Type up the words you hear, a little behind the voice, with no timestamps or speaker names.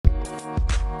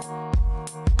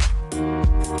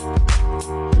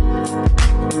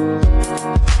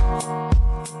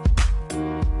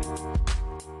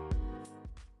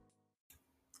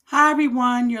Hi,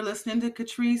 everyone. You're listening to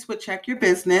Catrice with Check Your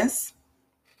Business.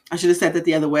 I should have said that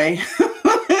the other way.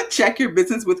 Check Your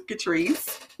Business with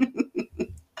Catrice.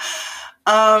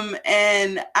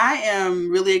 And I am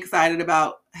really excited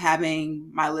about having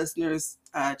my listeners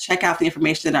check out the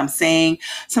information that I'm saying.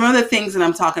 Some of the things that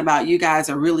I'm talking about, you guys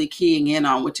are really keying in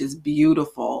on, which is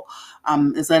beautiful.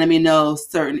 It's letting me know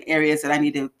certain areas that I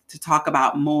need to talk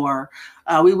about more.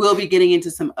 We will be getting into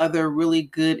some other really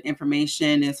good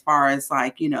information as far as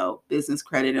business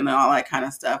credit and all that kind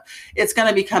of stuff. It's going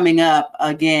to be coming up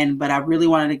again, but I really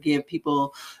wanted to give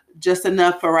people just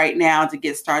enough for right now to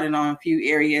get started on a few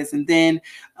areas, and then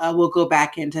we'll go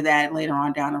back into that later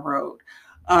on down the road.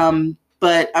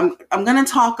 But I'm going to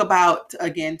talk about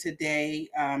again today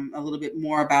a little bit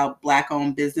more about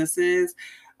Black-owned businesses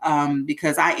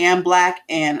because I am Black,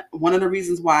 and one of the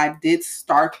reasons why I did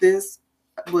start this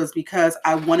was because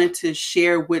I wanted to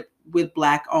share with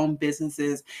Black-owned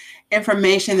businesses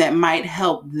information that might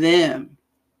help them.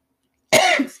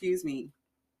 Excuse me.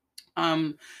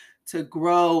 To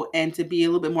grow and to be a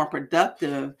little bit more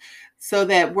productive, so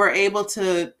that we're able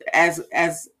to, as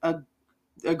a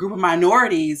group of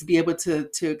minorities, be able to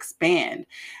expand.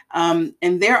 And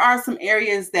there are some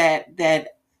areas that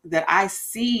I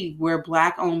see where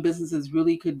Black-owned businesses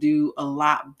really could do a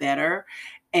lot better,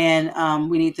 and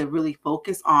we need to really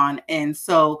focus on. And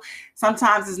so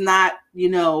sometimes it's not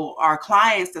our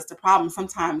clients that's the problem.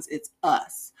 Sometimes it's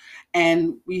us,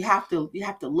 and you have to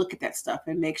look at that stuff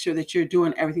and make sure that you're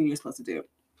doing everything you're supposed to do.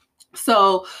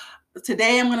 So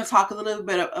today I'm going to talk a little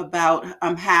bit about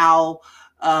how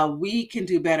we can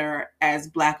do better as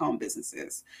Black-owned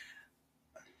businesses.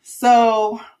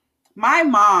 So my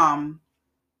mom,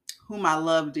 whom I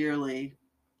love dearly,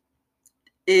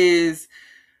 is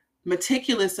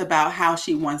meticulous about how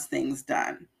she wants things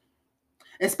done,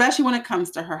 especially when it comes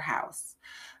to her house.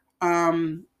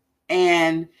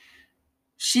 And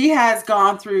she has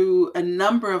gone through a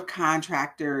number of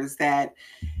contractors that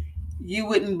you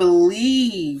wouldn't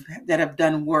believe that have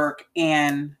done work,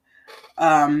 and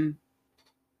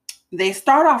they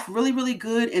start off really, really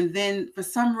good, and then for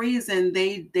some reason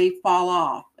they fall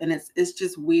off, and it's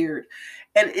just weird.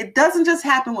 And it doesn't just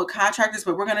happen with contractors,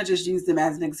 but we're going to just use them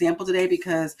as an example today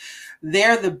because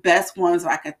they're the best ones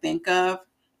I could think of.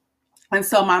 And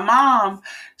so my mom,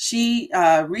 she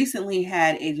recently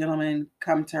had a gentleman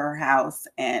come to her house,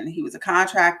 and he was a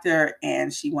contractor,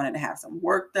 and she wanted to have some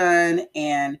work done,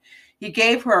 and he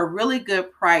gave her a really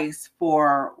good price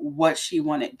for what she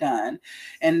wanted done.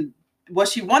 And what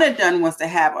she wanted done was to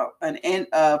have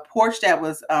a porch that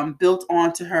was built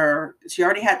onto her. She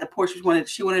already had the porch. She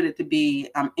wanted it to be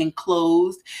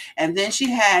enclosed, and then she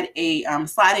had a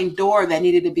sliding door that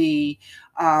needed to be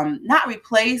not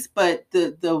replaced, but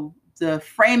the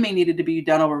framing needed to be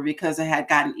done over because it had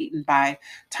gotten eaten by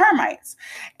termites.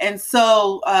 And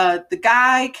so the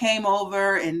guy came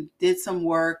over and did some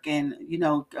work, and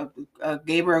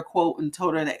gave her a quote and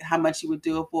told her that how much he would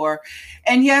do it for.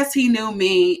 And yes, he knew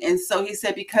me, and so he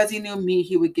said because he knew me,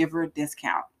 he would give her a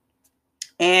discount.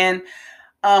 And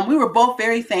we were both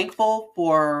very thankful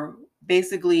for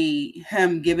basically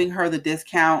him giving her the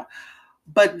discount.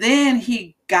 But then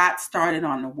he got started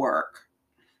on the work.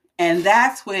 And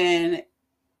that's when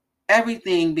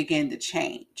everything began to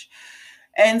change.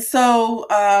 And so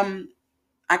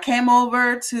I came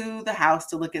over to the house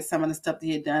to look at some of the stuff that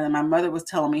he had done. And my mother was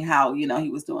telling me how,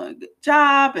 he was doing a good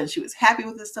job and she was happy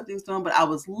with the stuff he was doing. But I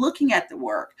was looking at the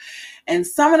work, and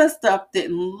some of the stuff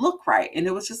didn't look right. And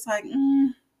it was just like,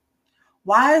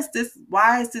 why is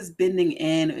this bending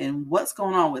in, and what's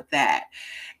going on with that?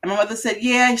 And my mother said,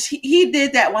 yeah, he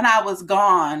did that when I was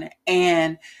gone,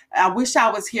 and I wish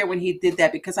I was here when he did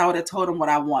that because I would have told him what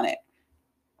I wanted.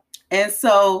 And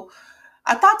so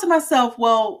I thought to myself,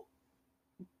 well,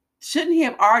 shouldn't he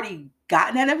have already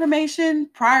gotten that information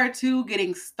prior to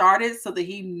getting started so that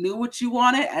he knew what you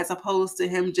wanted, as opposed to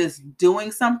him just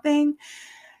doing something?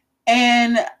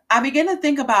 And I began to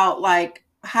think about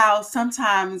how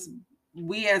sometimes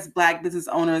we as Black business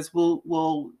owners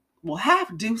will have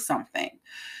to do something,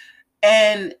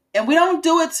 and we don't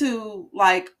do it to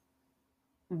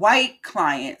white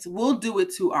clients. We'll do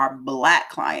it to our Black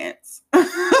clients.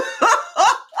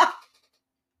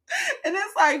 And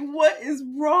it's like, what is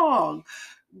wrong?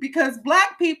 Because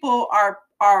Black people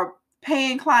are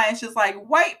paying clients just like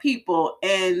white people,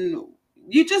 and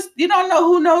you don't know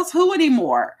who knows who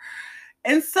anymore.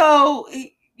 And so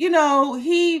he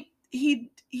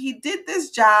did this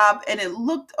job, and it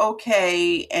looked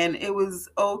okay, and it was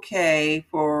okay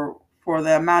for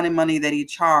the amount of money that he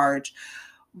charged.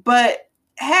 But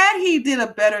had he did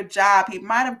a better job, he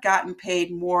might have gotten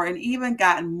paid more and even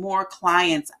gotten more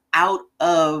clients out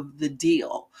of the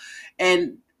deal.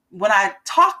 And when I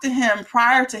talked to him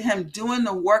prior to him doing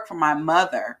the work for my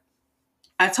mother,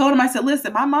 I told him, I said,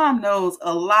 listen, my mom knows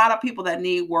a lot of people that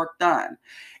need work done.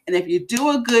 And if you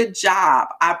do a good job,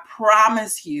 I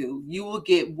promise you, you will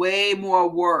get way more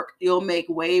work. You'll make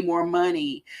way more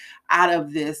money out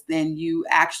of this than you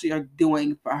actually are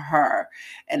doing for her.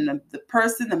 And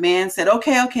the man said,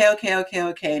 okay.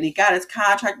 And he got his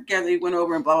contract together. He went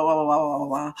over and blah, blah, blah, blah, blah,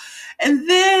 blah. And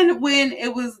then when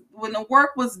the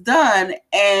work was done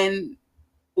and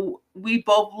we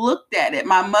both looked at it,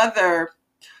 my mother,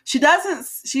 she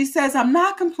says, I'm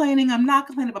not complaining,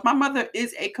 but my mother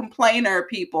is a complainer,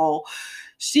 people.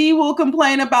 She will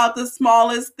complain about the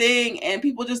smallest thing, and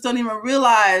people just don't even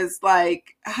realize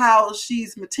like how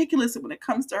she's meticulous when it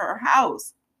comes to her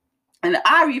house. And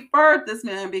I referred this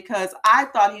man because I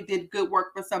thought he did good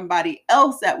work for somebody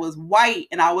else that was white.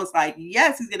 And I was like,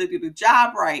 yes, he's going to do the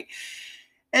job right.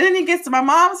 And then he gets to my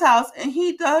mom's house and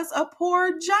he does a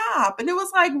poor job. And it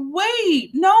was like,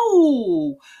 wait,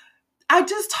 no. I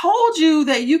just told you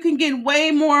that you can get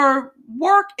way more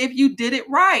work if you did it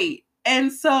right.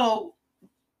 And so,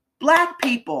 Black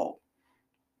people,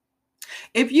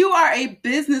 if you are a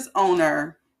business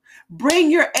owner, bring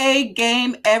your A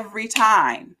game every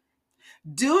time.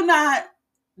 Do not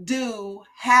do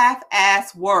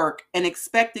half-ass work and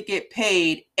expect to get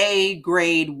paid A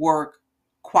grade work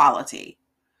quality.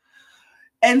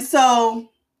 And so,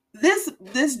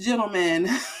 this gentleman,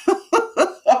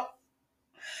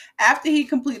 after he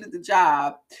completed the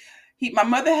job, my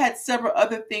mother had several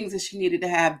other things that she needed to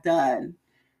have done.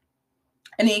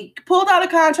 And he pulled out a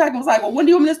contract and was like, well, when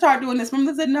do you want me to start doing this? My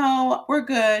mother said, no, we're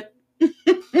good.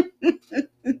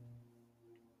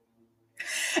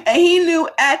 And he knew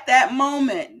at that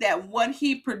moment that what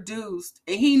he produced,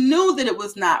 and he knew that it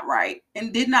was not right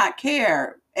and did not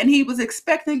care. And he was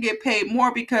expecting to get paid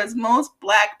more because most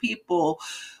Black people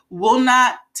will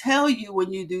not tell you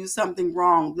when you do something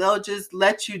wrong. They'll just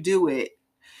let you do it.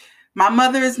 My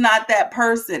mother is not that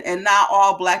person, and not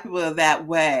all Black people are that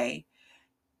way.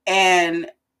 And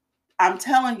I'm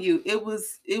telling you, it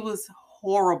was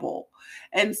horrible.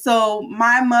 And so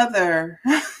my mother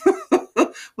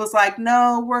was like,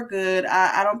 no, we're good.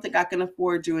 I don't think I can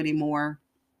afford you anymore.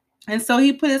 And so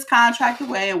he put his contract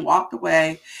away and walked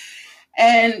away.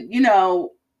 And,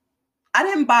 I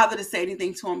didn't bother to say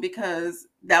anything to him because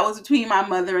that was between my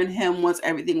mother and him once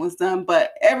everything was done.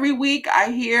 But every week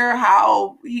I hear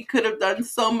how he could have done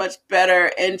so much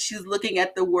better. And she's looking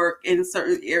at the work in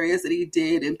certain areas that he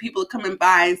did. And people are coming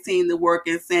by and seeing the work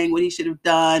and saying what he should have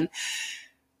done.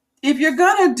 If you're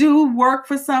going to do work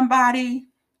for somebody,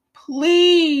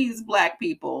 please, Black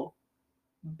people,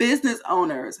 business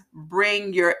owners,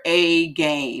 bring your A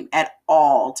game at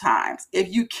all times.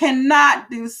 If you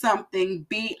cannot do something,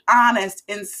 be honest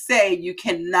and say you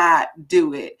cannot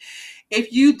do it.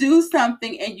 If you do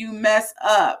something and you mess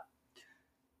up,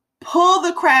 pull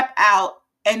the crap out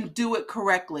and do it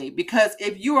correctly. Because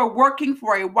if you are working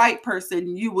for a white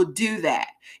person, you will do that.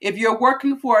 If you're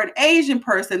working for an Asian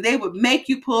person, they would make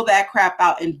you pull that crap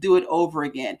out and do it over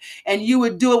again. And you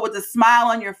would do it with a smile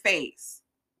on your face.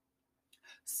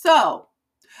 So,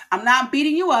 I'm not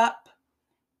beating you up.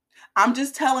 I'm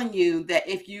just telling you that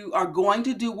if you are going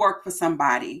to do work for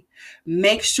somebody,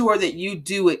 make sure that you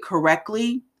do it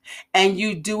correctly and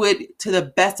you do it to the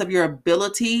best of your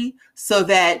ability so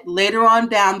that later on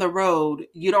down the road,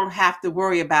 you don't have to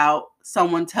worry about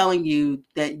someone telling you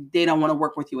that they don't want to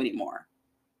work with you anymore.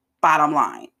 Bottom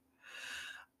line.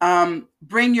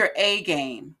 Bring your A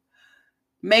game.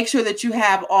 Make sure that you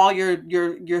have all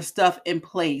your stuff in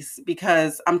place,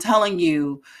 because I'm telling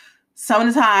you, some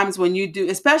of the times when you do,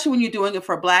 especially when you're doing it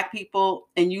for Black people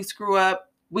and you screw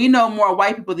up, we know more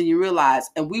white people than you realize,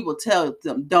 and we will tell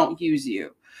them, don't use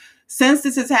you. Since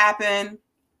this has happened,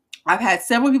 I've had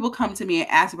several people come to me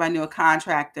and ask if I knew a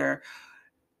contractor.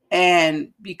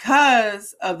 And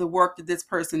because of the work that this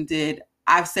person did,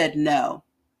 I've said no.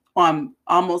 On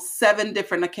almost 7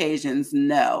 different occasions,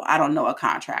 no, I don't know a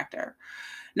contractor.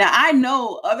 Now, I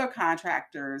know other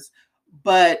contractors,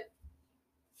 but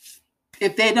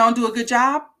if they don't do a good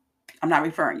job, I'm not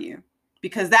referring you,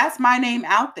 because that's my name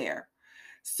out there.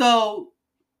 So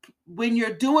when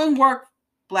you're doing work,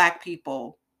 Black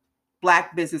people,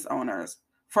 Black business owners,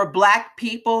 for Black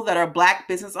people that are Black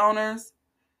business owners,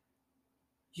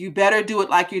 you better do it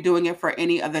like you're doing it for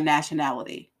any other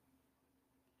nationality,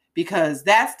 because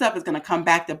that stuff is going to come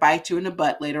back to bite you in the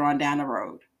butt later on down the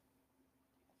road.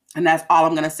 And that's all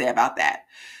I'm going to say about that.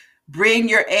 Bring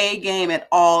your A game at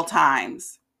all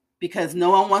times, because no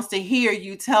one wants to hear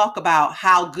you talk about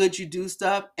how good you do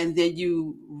stuff and then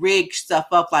you rig stuff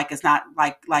up like it's not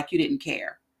like you didn't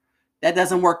care. That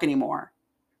doesn't work anymore.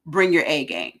 bring your A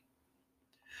game.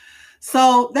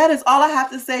 So that is all I have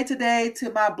to say today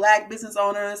to my Black business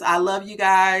owners. I love you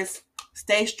guys.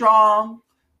 Stay strong.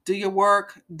 Do your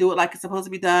work. Do it like it's supposed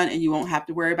to be done, and you won't have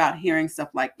to worry about hearing stuff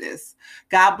like this.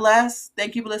 God bless.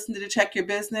 Thank you for listening to Check Your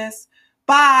Business.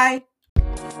 Bye.